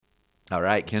All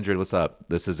right, Kindred, what's up?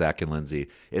 This is Zach and Lindsay.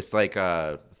 It's like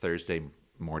Thursday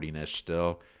morning-ish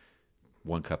still.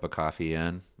 1 cup of coffee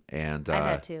in, and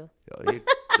I had to.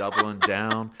 doubling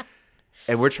down.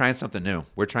 And we're trying something new.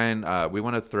 We're trying. We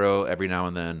want to throw every now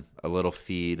and then a little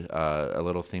feed, a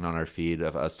little thing on our feed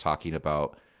of us talking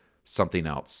about something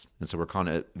else. And so we're calling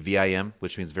it VIM,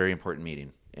 which means very important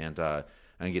meeting. And I'm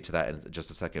gonna get to that in just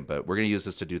a second. But we're gonna use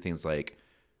this to do things like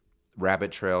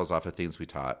rabbit trails off of things we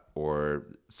taught, or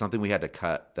something we had to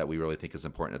cut that we really think is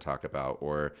important to talk about,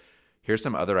 or here's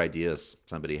some other ideas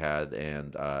somebody had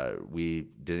and we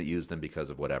didn't use them because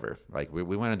of whatever. Like we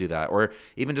want to do that, or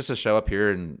even just to show up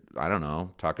here and I don't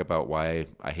know, talk about why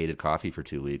I hated coffee for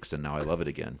 2 weeks and now I love it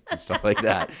again and stuff like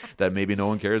that maybe no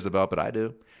one cares about, but I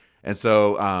do. And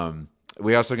so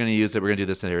we're also going to use it. We're going to do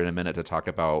this in here in a minute to talk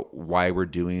about why we're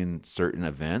doing certain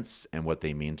events and what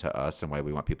they mean to us and why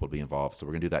we want people to be involved. So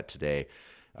we're going to do that today,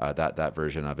 that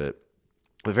version of it.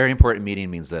 A very important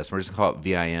meeting means this. We're just going to call it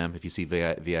VIM. If you see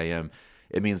VIM,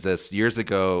 it means this. Years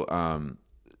ago,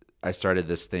 I started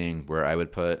this thing where I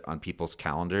would put on people's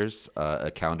calendars a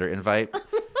calendar invite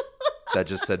that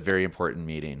just said very important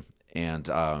meeting. And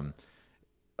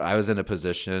I was in a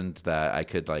position that I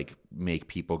could like make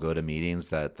people go to meetings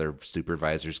that their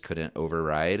supervisors couldn't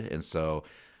override. And so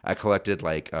I collected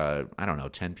like, I don't know,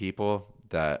 10 people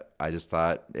that I just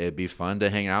thought it'd be fun to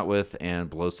hang out with and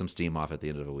blow some steam off at the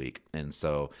end of the week. And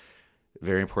so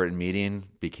very important meeting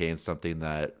became something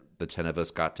that the 10 of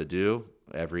us got to do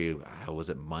every, was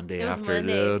it Monday afternoon?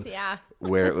 Mondays, yeah.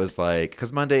 Where it was like,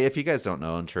 because Monday, if you guys don't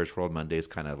know, in church world, Monday's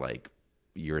kind of like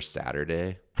your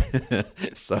Saturday.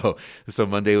 so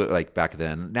Monday, like back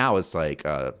then, now it's like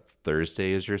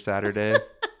Thursday is your Saturday.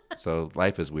 So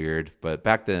life is weird, but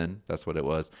back then that's what it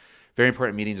was. Very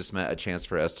important meeting just meant a chance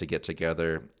for us to get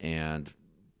together and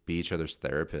be each other's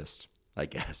therapist, I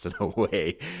guess, in a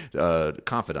way,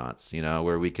 confidants,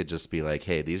 where we could just be like,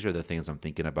 hey, these are the things I'm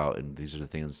thinking about and these are the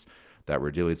things that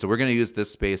we're doing. So we're going to use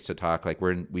this space to talk. Like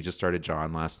we just started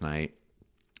John last night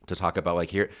to talk about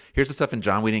like, here's the stuff in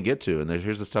John we didn't get to. And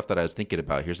here's the stuff that I was thinking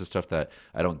about. Here's the stuff that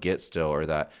I don't get still, or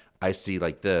that I see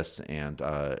like this. And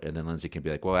then Lindsay can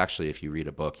be like, well, actually, if you read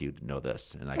a book, you'd know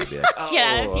this. And I could be like, oh,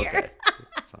 get out of here. Okay.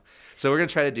 So we're going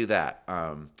to try to do that.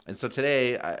 And so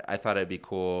today I thought it'd be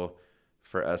cool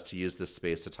for us to use this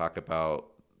space to talk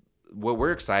about what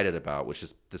we're excited about, which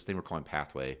is this thing we're calling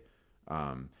Pathway.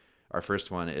 Our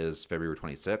first one is February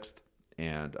 26th.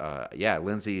 And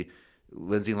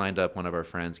Lindsay lined up one of our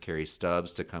friends, Carrie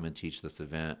Stubbs, to come and teach this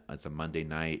event. It's a Monday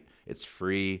night. It's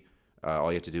free.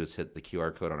 All you have to do is hit the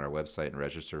QR code on our website and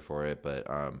register for it. But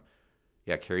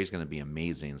Carrie's going to be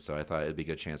amazing. So I thought it'd be a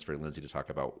good chance for Lindsay to talk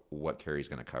about what Carrie's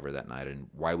going to cover that night and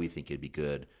why we think it'd be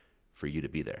good for you to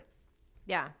be there.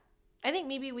 Yeah. I think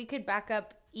maybe we could back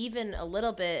up even a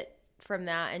little bit from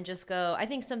that and just go, I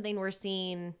think something we're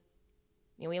seeing,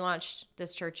 we launched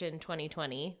this church in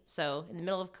 2020, so in the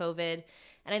middle of COVID.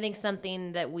 And I think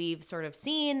something that we've sort of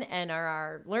seen and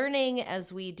are learning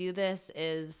as we do this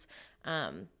is,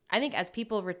 I think as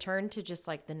people return to just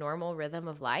like the normal rhythm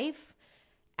of life,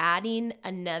 adding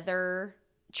another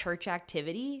church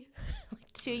activity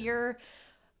to your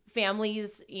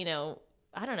family's,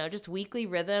 I don't know, just weekly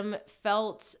rhythm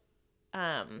felt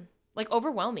like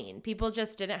overwhelming. People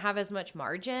just didn't have as much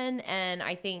margin. And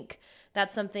I think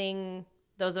that's something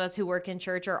those of us who work in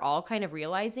church are all kind of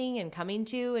realizing and coming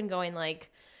to and going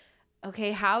like,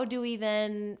 okay, how do we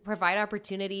then provide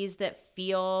opportunities that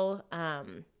feel,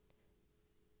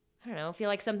 feel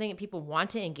like something that people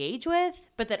want to engage with,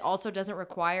 but that also doesn't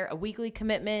require a weekly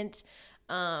commitment,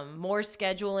 more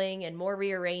scheduling and more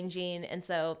rearranging. And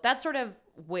so that's sort of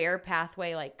where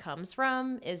Pathway comes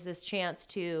from, is this chance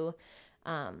to,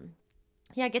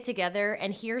 get together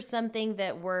and hear something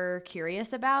that we're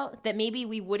curious about that maybe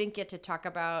we wouldn't get to talk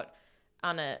about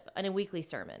on a weekly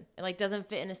sermon. It doesn't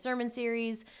fit in a sermon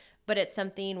series, but it's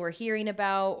something we're hearing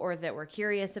about or that we're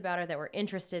curious about or that we're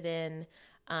interested in.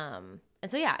 And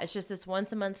so, it's just this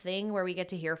once a month thing where we get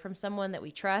to hear from someone that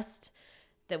we trust,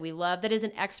 that we love, that is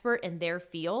an expert in their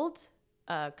field,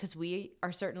 because we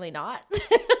are certainly not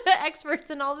experts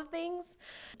in all the things.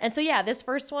 And so, this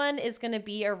first one is going to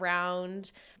be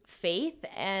around faith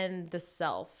and the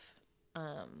self.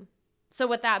 So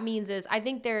what that means is I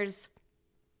think there's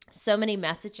so many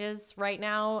messages right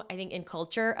now, I think in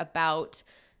culture about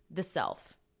the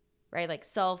self, right? Like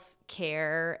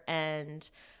self-care and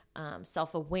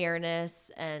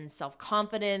self-awareness and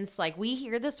self-confidence. We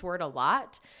hear this word a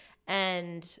lot.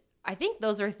 And I think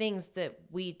those are things that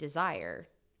we desire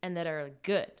and that are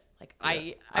good.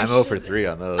 I'm 0 for 3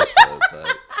 on those. So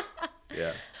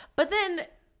it's But then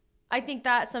I think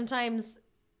that sometimes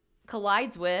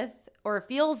collides with or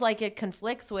feels like it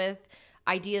conflicts with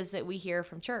ideas that we hear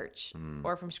from church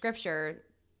or from scripture,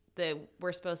 that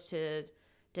we're supposed to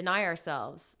deny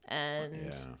ourselves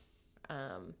and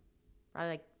or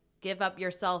like give up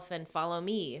yourself and follow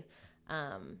me.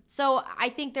 So I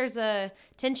think there's a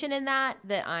tension in that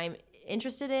I'm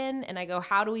interested in, and I go,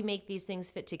 how do we make these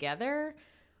things fit together?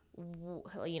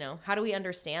 You know, how do we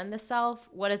understand the self?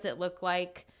 What does it look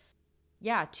like?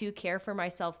 Yeah, to care for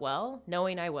myself well,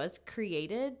 knowing I was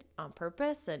created on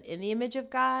purpose and in the image of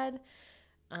God.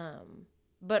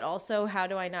 But also, how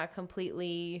do I not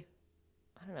completely,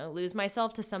 I don't know, lose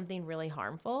myself to something really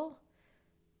harmful?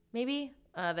 Maybe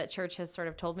that church has sort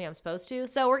of told me I'm supposed to.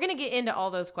 So we're going to get into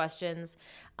all those questions.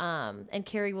 And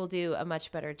Carrie will do a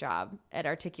much better job at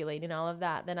articulating all of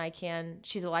that than I can.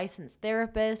 She's a licensed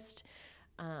therapist.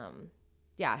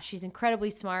 Yeah, she's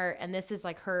incredibly smart. And this is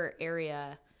like her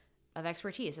area of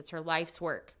expertise. It's her life's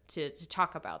work to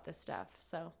talk about this stuff.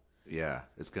 So yeah,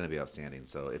 it's going to be outstanding.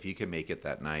 So if you can make it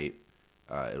that night,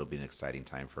 it'll be an exciting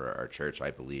time for our church,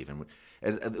 I believe. And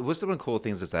what's one of the cool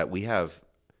things is that we have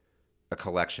a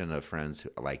collection of friends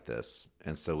like this,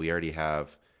 and so we already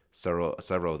have several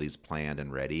of these planned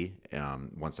and ready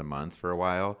once a month for a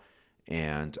while.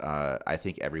 And I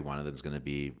think every one of them is going to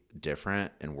be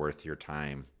different and worth your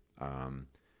time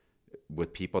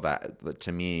with people that,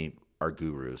 to me, are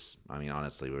gurus. I mean,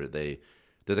 honestly,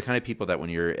 they're the kind of people that when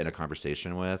you're in a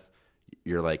conversation with,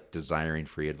 you're like desiring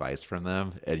free advice from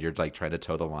them, and you're like trying to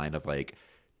toe the line of like,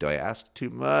 do I ask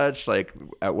too much? Like,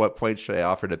 at what point should I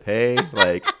offer to pay?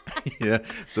 Like, yeah.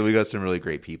 So we got some really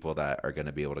great people that are going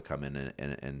to be able to come in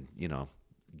and you know,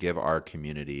 give our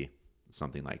community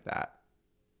something like that.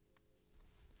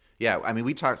 Yeah, I mean,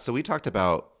 we talked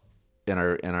about in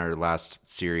our last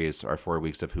series, our 4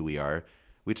 weeks of who we are.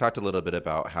 We talked a little bit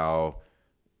about how,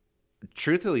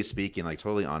 truthfully speaking, like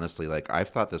totally honestly, like I've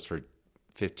thought this for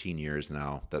 15 years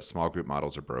now, that small group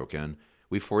models are broken.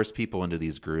 We force people into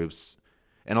these groups,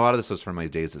 and a lot of this was from my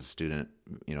days as a student,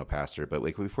 you know, pastor, but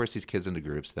like we force these kids into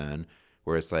groups then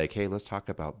where it's like, hey, let's talk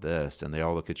about this. And they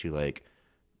all look at you like,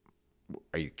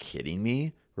 are you kidding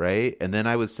me? Right. And then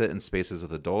I would sit in spaces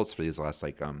with adults for these last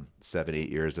like 7-8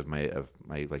 years of my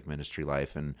like ministry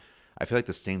life. And I feel like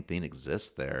the same thing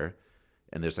exists there.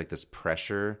 And there's like this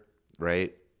pressure,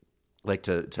 right? Like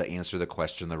to answer the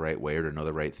question the right way or to know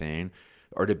the right thing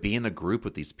or to be in a group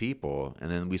with these people.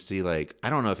 And then we see like, I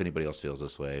don't know if anybody else feels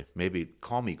this way. Maybe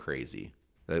call me crazy.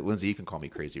 Like, Lindsay, you can call me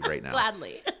crazy right now.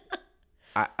 Gladly.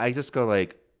 I just go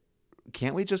like,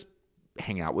 can't we just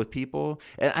hang out with people?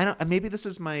 And I don't, maybe this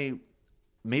is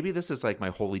like my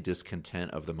holy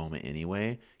discontent of the moment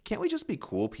anyway. Can't we just be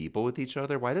cool people with each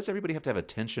other? Why does everybody have to have a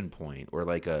tension point or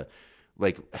like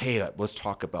hey, let's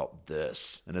talk about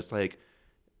this? And it's like,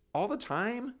 all the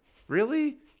time?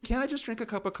 Really? Can't I just drink a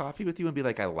cup of coffee with you and be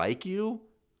like, I like you?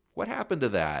 What happened to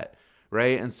that?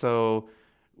 Right? And so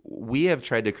we have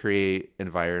tried to create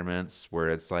environments where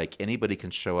it's like anybody can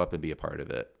show up and be a part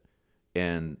of it.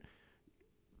 And,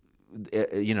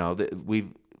 you know,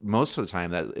 most of the time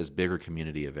that is bigger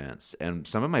community events. And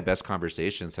some of my best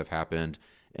conversations have happened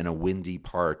in a windy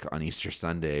park on Easter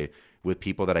Sunday with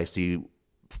people that I see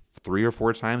 3 or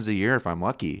 4 times a year if I'm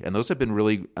lucky. And those have been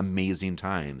really amazing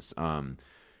times. And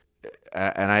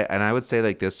I would say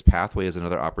like this pathway is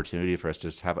another opportunity for us to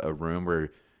just have a room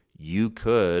where you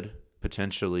could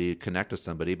potentially connect with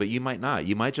somebody, but you might not.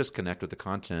 You might just connect with the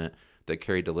content that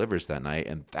Carrie delivers that night,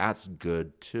 and that's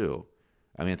good too.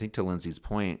 I mean, I think to Lindsay's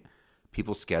point,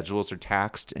 people's schedules are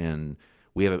taxed, and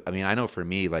we have, I mean, I know for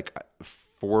me, like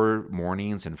 4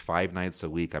 mornings and 5 nights a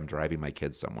week, I'm driving my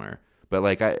kids somewhere. But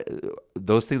like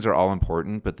those things are all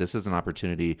important, but this is an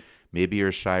opportunity. Maybe you're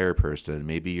a shyer person.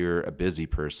 Maybe you're a busy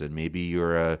person. Maybe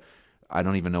you're I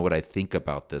don't even know what I think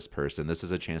about this person. This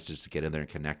is a chance to just get in there and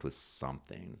connect with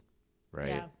something, right?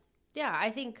 Yeah. Yeah,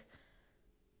 I think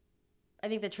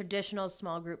the traditional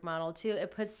small group model too,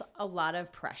 it puts a lot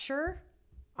of pressure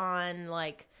on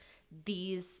like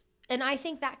these, and I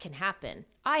think that can happen.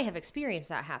 I have experienced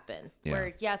that happen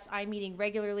where yes, I'm meeting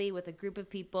regularly with a group of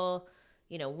people,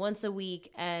 you know, once a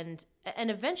week, and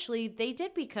eventually they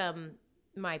did become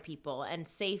my people and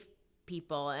safe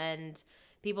people and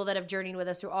people that have journeyed with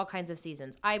us through all kinds of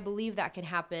seasons. I believe that can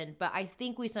happen, but I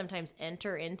think we sometimes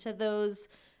enter into those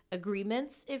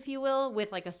agreements, if you will,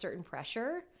 with like a certain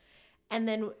pressure. And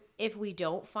then if we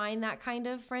don't find that kind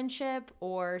of friendship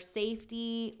or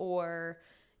safety or,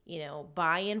 you know,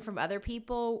 buy-in from other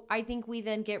people, I think we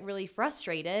then get really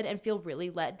frustrated and feel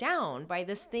really let down by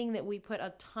this thing that we put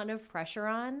a ton of pressure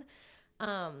on.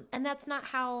 And that's not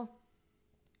how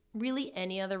really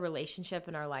any other relationship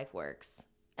in our life works.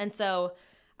 And so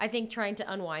I think trying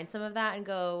to unwind some of that and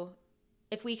go,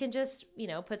 if we can just,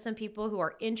 put some people who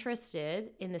are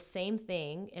interested in the same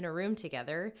thing in a room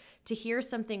together to hear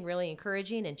something really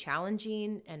encouraging and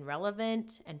challenging and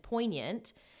relevant and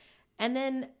poignant, and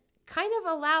then kind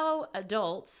of allow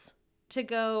adults to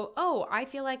go, oh, I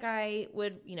feel like I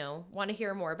would, want to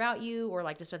hear more about you or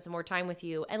like to spend some more time with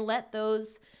you, and let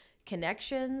those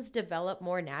connections develop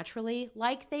more naturally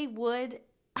like they would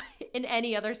in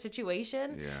any other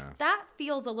situation. Yeah. That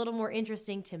feels a little more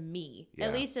interesting to me, Yeah.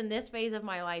 at least in this phase of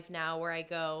my life now, where I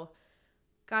go,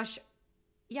 gosh,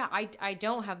 yeah, I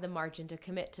don't have the margin to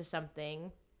commit to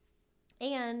something.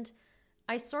 And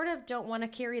I sort of don't want to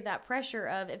carry that pressure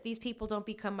of, if these people don't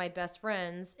become my best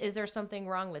friends, is there something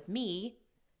wrong with me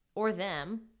or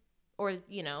them? Or,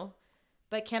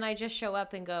 but can I just show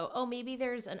up and go, oh, maybe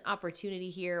there's an opportunity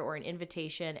here or an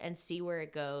invitation, and see where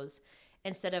it goes,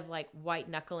 instead of like white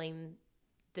knuckling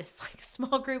this like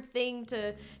small group thing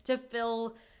to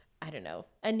fill, I don't know,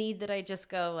 a need that I just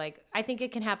go like, I think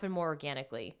it can happen more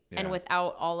organically and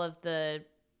without all of the,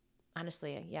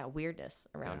 honestly, weirdness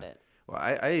around it. Well,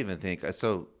 I even think,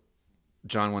 so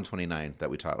John 1:29 that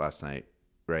we taught last night,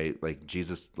 right? Like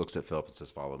Jesus looks at Philip and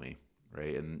says, follow me,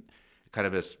 right? And kind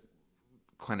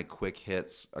of quick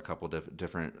hits a couple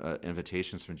different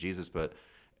invitations from Jesus. But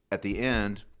at the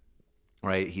end,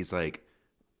 right, he's like,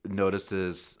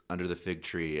 notices under the fig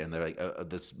tree, and they're like,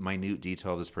 this minute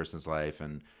detail of this person's life.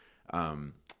 And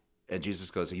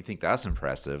Jesus goes, you think that's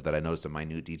impressive, that I noticed a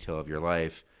minute detail of your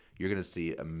life? You're going to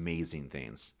see amazing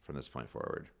things from this point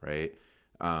forward, right?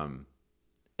 And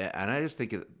I just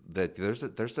think that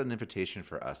there's an invitation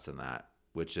for us in that,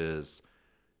 which is,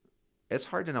 it's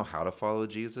hard to know how to follow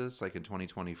Jesus, like in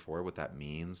 2024, what that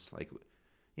means. Like,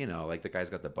 like the guy's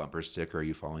got the bumper sticker, are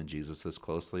you following Jesus this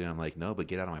closely? And I'm like, no, but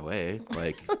get out of my way.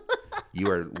 Like, you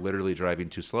are literally driving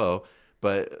too slow.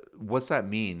 But what's that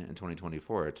mean in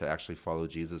 2024 to actually follow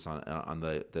Jesus on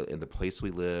in the place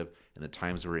we live, in the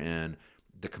times we're in,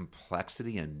 the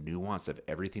complexity and nuance of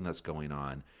everything that's going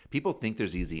on? People think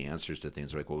there's easy answers to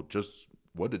things. They're like, well, just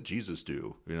what did Jesus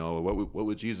do? What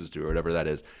would Jesus do, or whatever that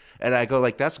is. And I go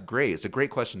like, that's great. It's a great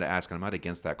question to ask. And I'm not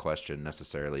against that question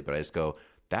necessarily, but I just go,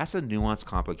 that's a nuanced,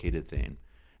 complicated thing.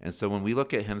 And so when we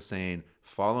look at him saying,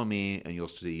 follow me and you'll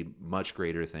see much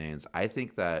greater things, I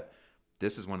think that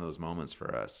this is one of those moments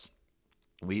for us.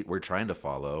 We're trying to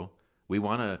follow. We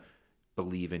want to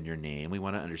believe in your name. We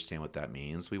want to understand what that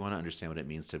means. We want to understand what it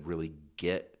means to really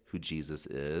get who Jesus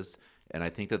is. And I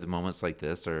think that the moments like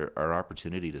this are our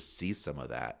opportunity to see some of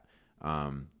that,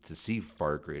 to see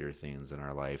far greater things in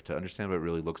our life, to understand what it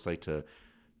really looks like to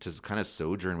kind of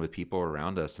sojourn with people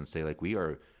around us and say, like,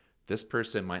 this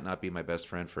person might not be my best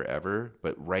friend forever,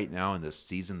 but right now in this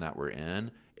season that we're in,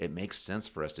 it makes sense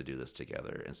for us to do this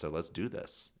together. And so let's do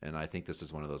this. And I think this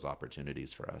is one of those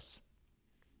opportunities for us.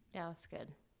 Yeah, that's good.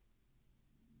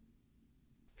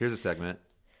 Here's a segment.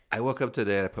 I woke up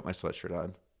today and I put my sweatshirt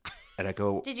on and I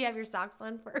go, did you have your socks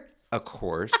on first? Of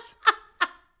course.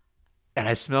 And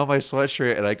I smell my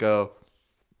sweatshirt and I go,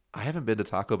 I haven't been to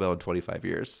Taco Bell in 25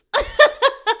 years.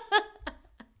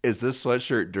 Is this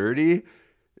sweatshirt dirty?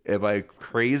 Am I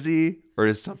crazy? Or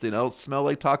does something else smell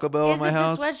like Taco Bell in my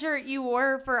house? Is it the sweatshirt you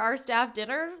wore for our staff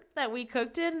dinner that we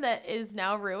cooked in that is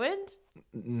now ruined?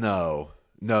 No.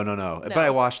 But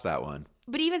I washed that one.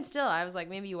 But even still, I was like,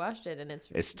 maybe you washed it and it's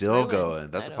still ruined.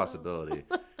 going. That's a possibility.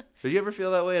 Did you ever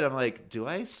feel that way? And I'm like,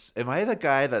 am I the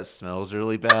guy that smells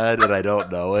really bad and I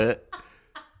don't know it?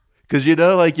 Because,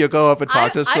 like, you'll go up and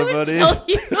talk to somebody. I would tell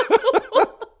you.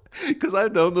 Because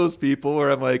I've known those people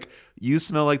where I'm like, you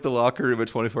smell like the locker room at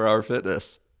 24 Hour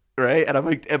Fitness, right? And I'm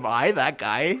like, am I that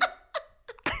guy?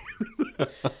 Oh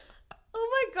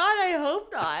my God, I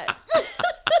hope not.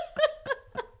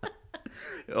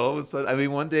 All of a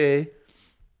sudden, one day,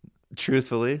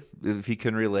 truthfully, if you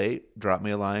can relate, drop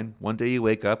me a line. One day you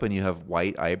wake up and you have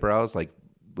white eyebrows, like,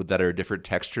 that are a different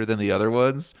texture than the other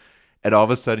ones. And all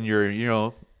of a sudden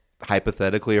you're,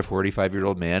 hypothetically a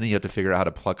 45-year-old man and you have to figure out how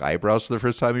to pluck eyebrows for the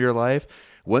first time in your life.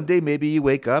 One day maybe you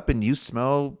wake up and you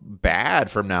smell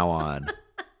bad from now on.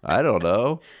 I don't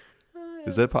know.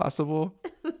 Is that possible?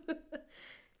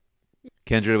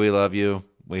 Kendra, we love you.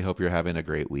 We hope you're having a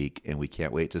great week and we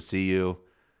can't wait to see you.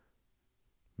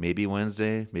 Maybe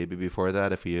Wednesday, maybe before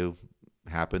that, if you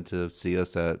happen to see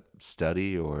us at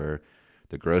study or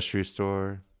the grocery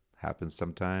store. Happens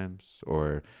sometimes.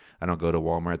 Or I don't go to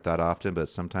Walmart that often, but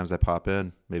sometimes I pop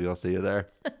in. Maybe I'll see you there.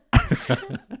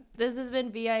 This has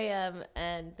been VIM,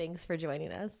 and thanks for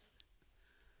joining us.